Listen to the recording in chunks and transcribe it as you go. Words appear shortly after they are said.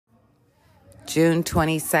June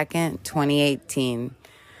 22nd, 2018.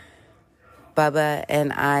 Bubba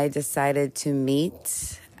and I decided to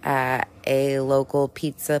meet at a local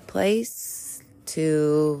pizza place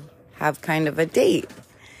to have kind of a date.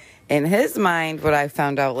 In his mind, what I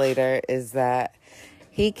found out later is that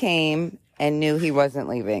he came and knew he wasn't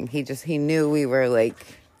leaving. He knew we were like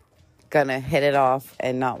gonna hit it off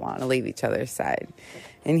and not want to leave each other's side.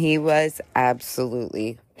 And he was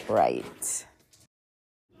absolutely right.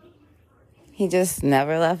 He just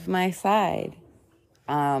never left my side.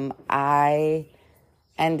 I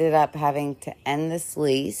ended up having to end this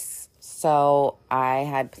lease, so I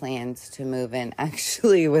had plans to move in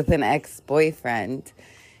actually with an ex-boyfriend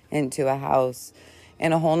into a house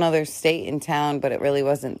in a whole nother state in town, but it really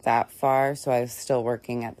wasn't that far, so I was still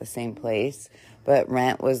working at the same place, but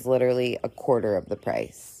rent was literally a quarter of the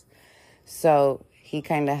price. So he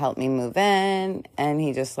kind of helped me move in, and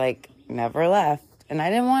he just never left, and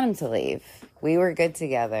I didn't want him to leave. We were good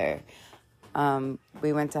together.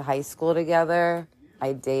 We went to high school together.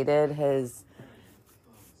 I dated his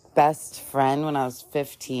best friend when I was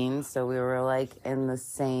 15, so we were in the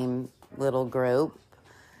same little group.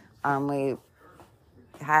 We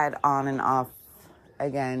had on and off,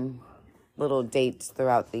 again, little dates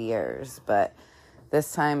throughout the years, but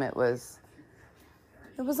this time it was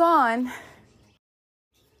on.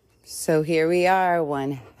 So here we are,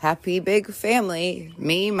 one happy big family,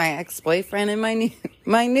 me, my ex-boyfriend, and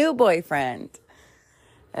my new boyfriend.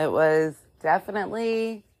 It was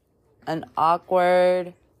definitely an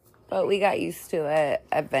awkward, but we got used to it,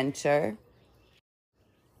 adventure.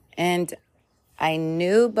 And I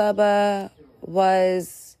knew Bubba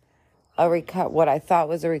was what I thought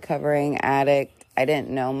was a recovering addict. I didn't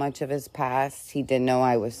know much of his past. He didn't know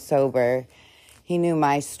I was sober. He knew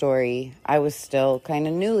my story. I was still kind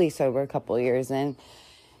of newly sober a couple years in.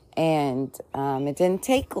 And it didn't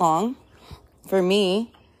take long for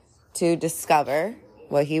me to discover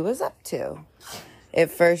what he was up to.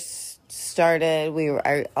 It first started,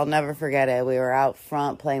 I'll never forget it. We were out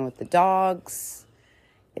front playing with the dogs,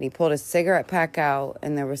 and he pulled a cigarette pack out,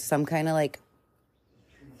 and there was some kind of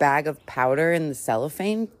bag of powder in the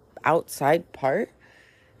cellophane outside part.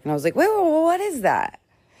 And I was like, wait, what is that?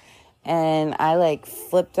 And I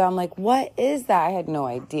flipped out. I'm like, what is that? I had no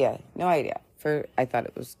idea. I thought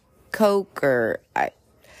it was Coke, or I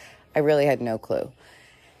really had no clue.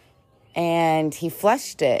 And he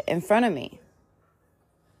flushed it in front of me.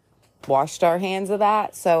 Washed our hands of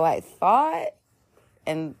that. So I thought,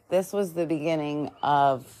 and this was the beginning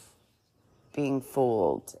of being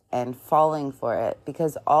fooled and falling for it,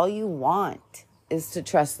 because all you want is to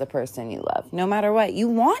trust the person you love. No matter what, you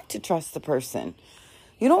want to trust the person.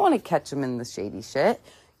 You don't want to catch them in the shady shit.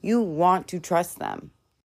 You want to trust them.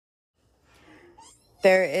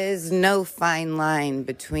 There is no fine line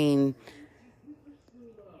between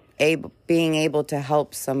being able to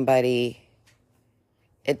help somebody.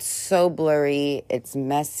 It's so blurry. It's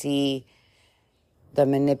messy. The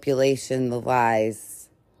manipulation, the lies,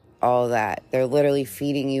 all that. They're literally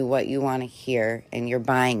feeding you what you want to hear, and you're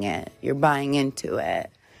buying it. You're buying into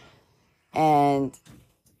it. And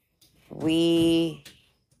we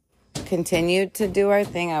continued to do our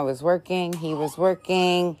thing. I was working, he was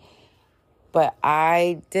working, but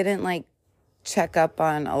I didn't check up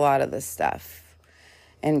on a lot of the stuff.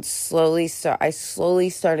 And I slowly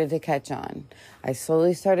started to catch on.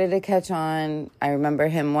 I remember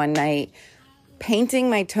him one night painting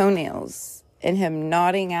my toenails and him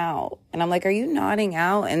nodding out. And I'm like, are you nodding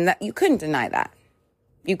out? And that, you couldn't deny that.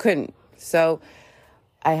 You couldn't. So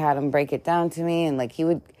I had him break it down to me, and he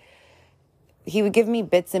would give me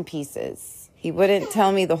bits and pieces. He wouldn't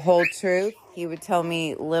tell me the whole truth. He would tell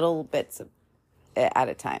me little bits at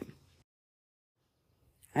a time.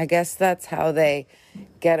 I guess that's how they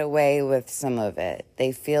get away with some of it.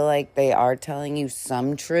 They feel like they are telling you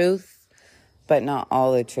some truth, but not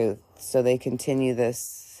all the truth. So they continue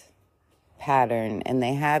this pattern, and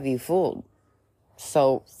they have you fooled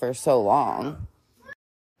for so long.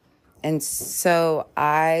 And so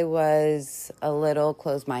I was a little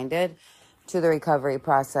closed-minded to the recovery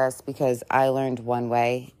process, because I learned one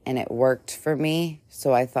way and it worked for me.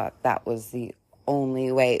 So I thought that was the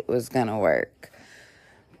only way it was going to work.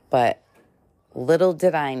 But little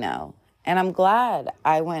did I know. And I'm glad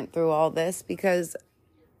I went through all this, because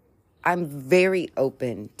I'm very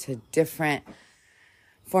open to different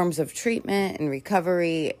forms of treatment and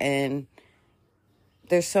recovery. And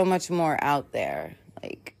there's so much more out there.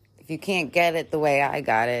 If you can't get it the way I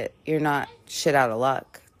got it, you're not shit out of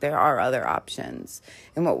luck. There are other options.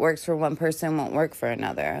 And what works for one person won't work for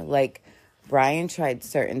another. Brian tried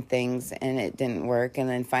certain things and it didn't work. And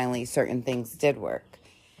then finally certain things did work.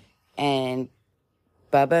 And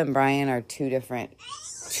Bubba and Brian are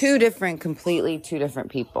completely two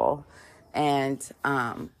different people. And,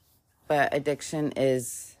 but addiction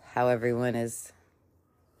is how everyone is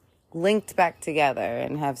linked back together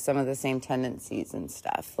and have some of the same tendencies and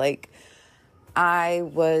stuff. Like, I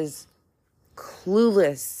was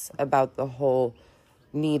clueless about the whole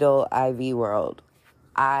needle IV world.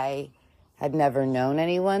 I had never known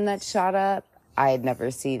anyone that shot up. I had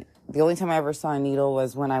never seen, the only time I ever saw a needle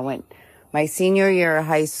was when I went my senior year of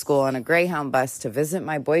high school on a Greyhound bus to visit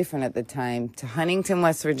my boyfriend at the time to Huntington,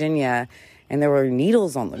 West Virginia, and there were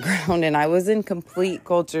needles on the ground, and I was in complete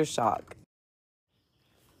culture shock.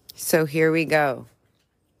 So here we go.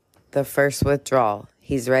 The first withdrawal.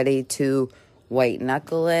 He's ready to white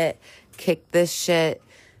knuckle it, kick this shit.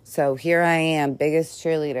 So here I am, biggest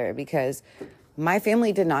cheerleader, because my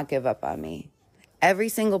family did not give up on me. Every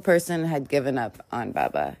single person had given up on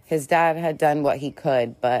Bubba. His dad had done what he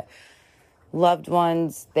could, but loved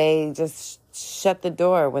ones, they just shut the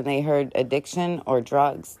door when they heard addiction or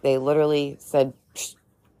drugs. They literally said,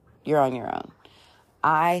 you're on your own.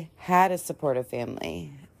 I had a supportive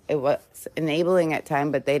family. It was enabling at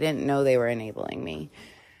times, but they didn't know they were enabling me.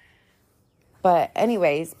 But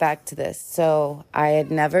anyways, back to this. So I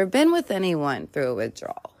had never been with anyone through a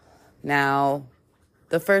withdrawal. Now,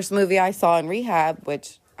 the first movie I saw in rehab,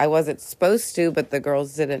 which I wasn't supposed to, but the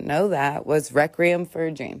girls didn't know that, was Requiem for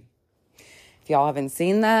a Dream. If y'all haven't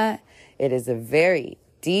seen that, it is a very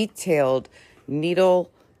detailed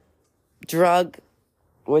needle drug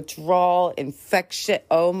withdrawal infection.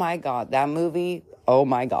 Oh my God, that movie, oh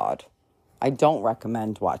my God. I don't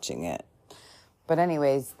recommend watching it. But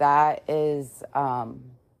anyways, that is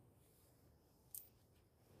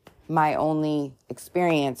my only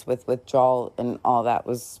experience with withdrawal and all that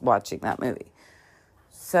was watching that movie.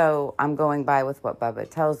 So I'm going by with what Bubba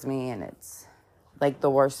tells me, and it's like the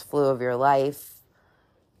worst flu of your life.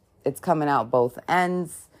 It's coming out both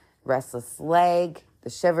ends, restless leg, the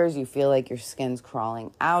shivers, you feel like your skin's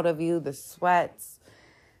crawling out of you, the sweats.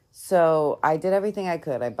 So I did everything I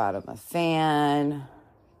could. I bought him a fan,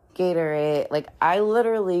 Gatorade. Like, I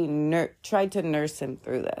literally tried to nurse him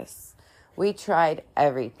through this. We tried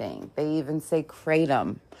everything. They even say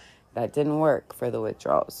kratom. That didn't work for the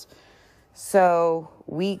withdrawals. So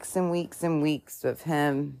weeks and weeks and weeks of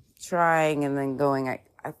him trying and then going,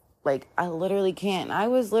 I literally can't. I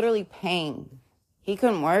was literally paying. He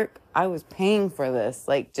couldn't work. I was paying for this,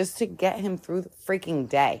 like, just to get him through the freaking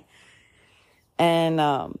day. And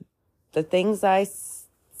the things I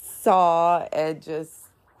saw, and just,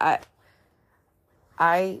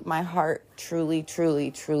 my heart truly,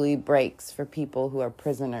 truly, truly breaks for people who are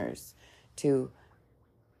prisoners to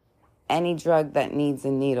any drug that needs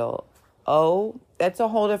a needle. Oh, that's a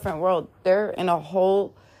whole different world.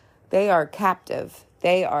 They are captive.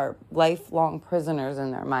 They are lifelong prisoners in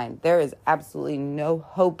their mind. There is absolutely no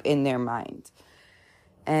hope in their mind.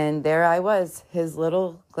 And there I was, his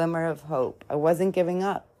little glimmer of hope. I wasn't giving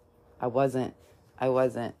up. I wasn't.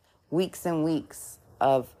 Weeks and weeks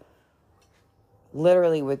of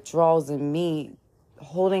literally withdrawals and me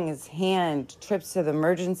holding his hand, trips to the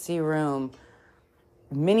emergency room,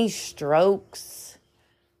 mini strokes,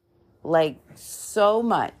 like so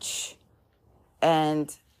much.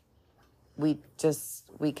 And we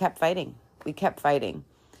kept fighting. We kept fighting.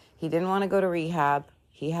 He didn't want to go to rehab.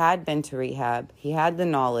 He had been to rehab. He had the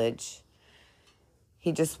knowledge.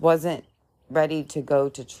 He just wasn't ready to go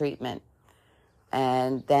to treatment.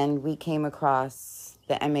 And then we came across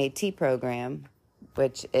the MAT program,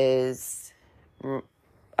 which is,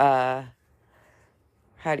 how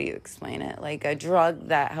do you explain it? Like a drug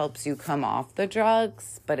that helps you come off the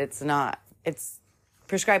drugs, but it's not. It's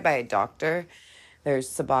prescribed by a doctor. There's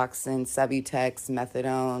Suboxone, Subutex,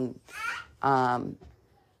 Methadone.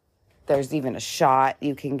 There's even a shot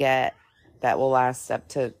you can get that will last up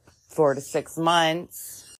to 4 to 6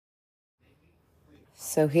 months.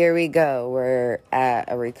 So here we go. We're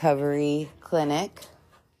at a recovery clinic,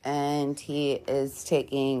 and he is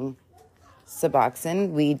taking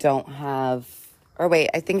Suboxone. We don't have,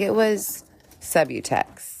 I think it was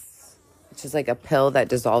Subutex, which is like a pill that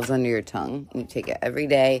dissolves under your tongue. You take it every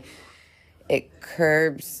day. It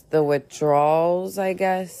curbs the withdrawals, I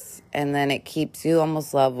guess, and then it keeps you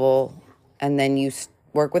almost level, and then you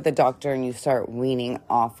work with the doctor and you start weaning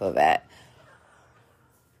off of it.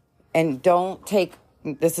 And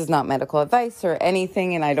this is not medical advice or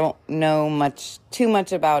anything, and I don't know too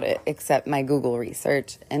much about it except my Google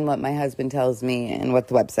research and what my husband tells me and what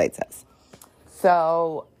the website says.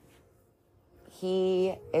 So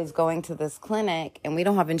he is going to this clinic, and we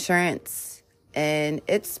don't have insurance, and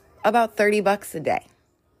it's about $30 a day.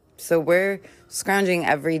 So we're scrounging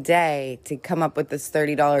every day to come up with this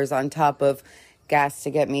 $30 on top of gas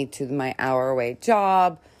to get me to my hour-away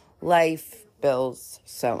job, life, bills,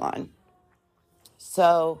 so on.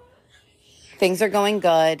 So things are going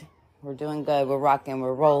good. We're doing good. We're rocking.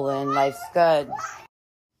 We're rolling. Life's good.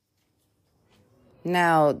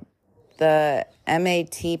 Now, the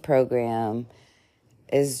MAT program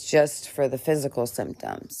is just for the physical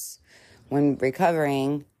symptoms. When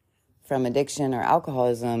recovering from addiction or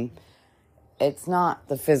alcoholism, it's not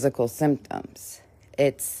the physical symptoms.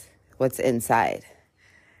 It's what's inside.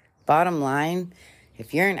 Bottom line,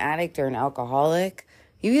 if you're an addict or an alcoholic,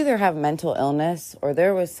 you either have mental illness or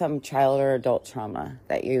there was some child or adult trauma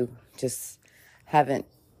that you just haven't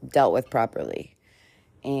dealt with properly.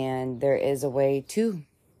 And there is a way to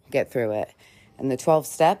get through it. And the 12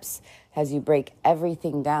 steps has you break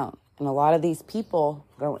everything down. And a lot of these people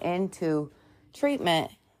go into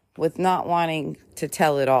treatment with not wanting to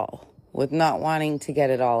tell it all, with not wanting to get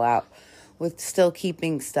it all out, with still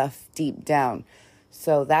keeping stuff deep down.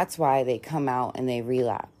 So that's why they come out and they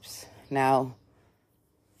relapse. Now,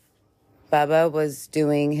 Bubba was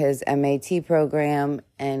doing his MAT program,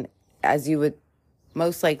 and as you would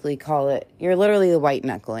most likely call it, you're literally white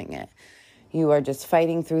knuckling it. You are just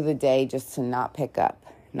fighting through the day just to not pick up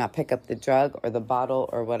the drug or the bottle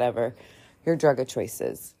or whatever your drug of choice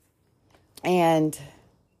is. And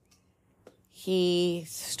he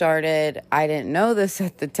started, I didn't know this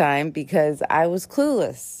at the time because I was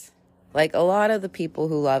clueless. Like a lot of the people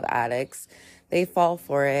who love addicts, they fall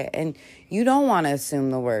for it, and you don't want to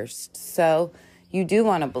assume the worst. So you do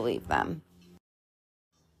want to believe them.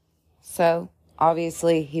 So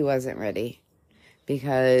obviously he wasn't ready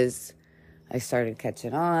because I started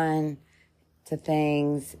catching on to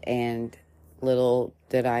things, and little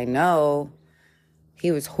did I know he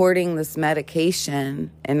was hoarding this medication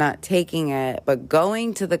and not taking it, but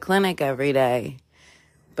going to the clinic every day,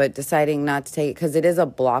 but deciding not to take it because it is a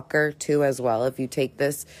blocker too as well. If you take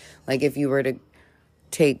this, like if you were to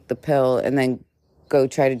take the pill and then go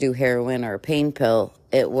try to do heroin or a pain pill,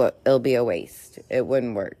 it'll be a waste. It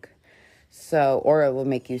wouldn't work. So, or it will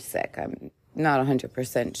make you sick. I'm not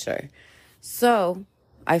 100% sure. So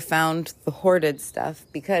I found the hoarded stuff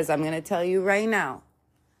because I'm going to tell you right now,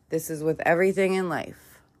 this is with everything in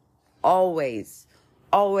life. Always,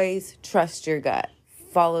 always trust your gut.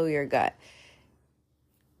 Follow your gut.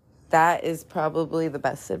 That is probably the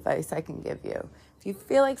best advice I can give you. If you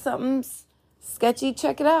feel like something's sketchy,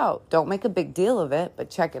 check it out. Don't make a big deal of it, but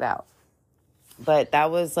check it out. But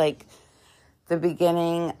that was like the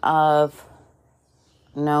beginning of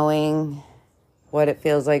knowing what it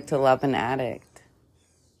feels like to love an addict.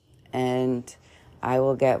 And I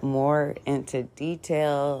will get more into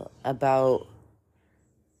detail about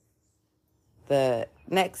the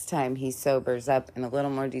next time he sobers up in a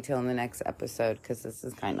little more detail in the next episode because this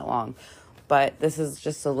is kind of long. But this is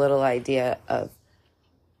just a little idea of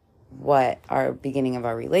what our beginning of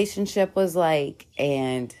our relationship was like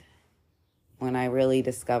and when I really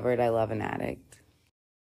discovered I love an addict.